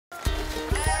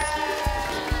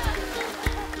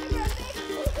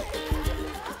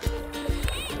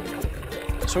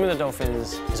Swimming with the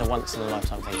dolphins is a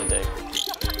once-in-a-lifetime thing to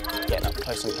do. Getting up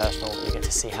close and personal, you get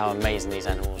to see how amazing these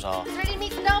animals are. Ready to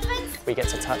meet the dolphins? We get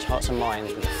to touch hearts and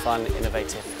minds with the fun,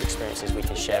 innovative experiences we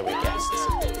can share with guests.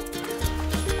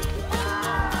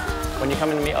 When you come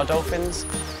in and meet our dolphins,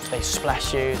 they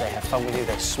splash you, they have fun with you,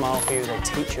 they smile for you, they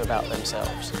teach you about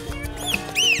themselves.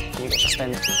 You get to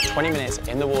spend 20 minutes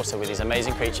in the water with these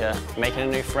amazing creatures, making a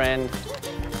new friend.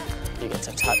 You get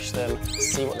to touch them,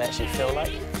 see what they actually feel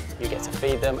like. You get to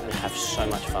feed them and have so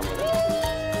much fun with them.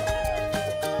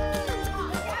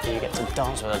 You get to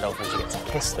dance with the dolphins, you get to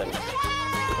kiss them.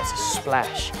 You get to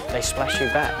splash. They splash you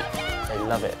back. They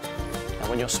love it. And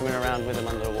when you're swimming around with them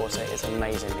under the water, it's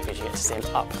amazing because you get to see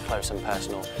them up close and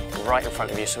personal, right in front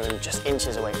of you, swimming just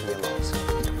inches away from your moles.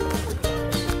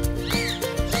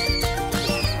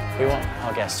 We want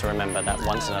our guests to remember that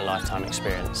once-in-a-lifetime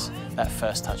experience, that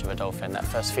first touch of a dolphin, that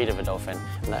first feed of a dolphin,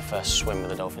 and that first swim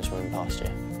with a dolphin swimming past you.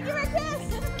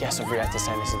 Guests have reacted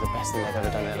saying this is the best thing they've ever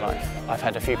done in their life. I've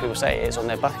had a few people say it's on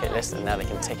their bucket list and now they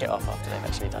can tick it off after they've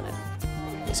actually done it.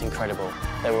 It's incredible.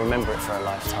 They will remember it for a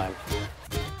lifetime.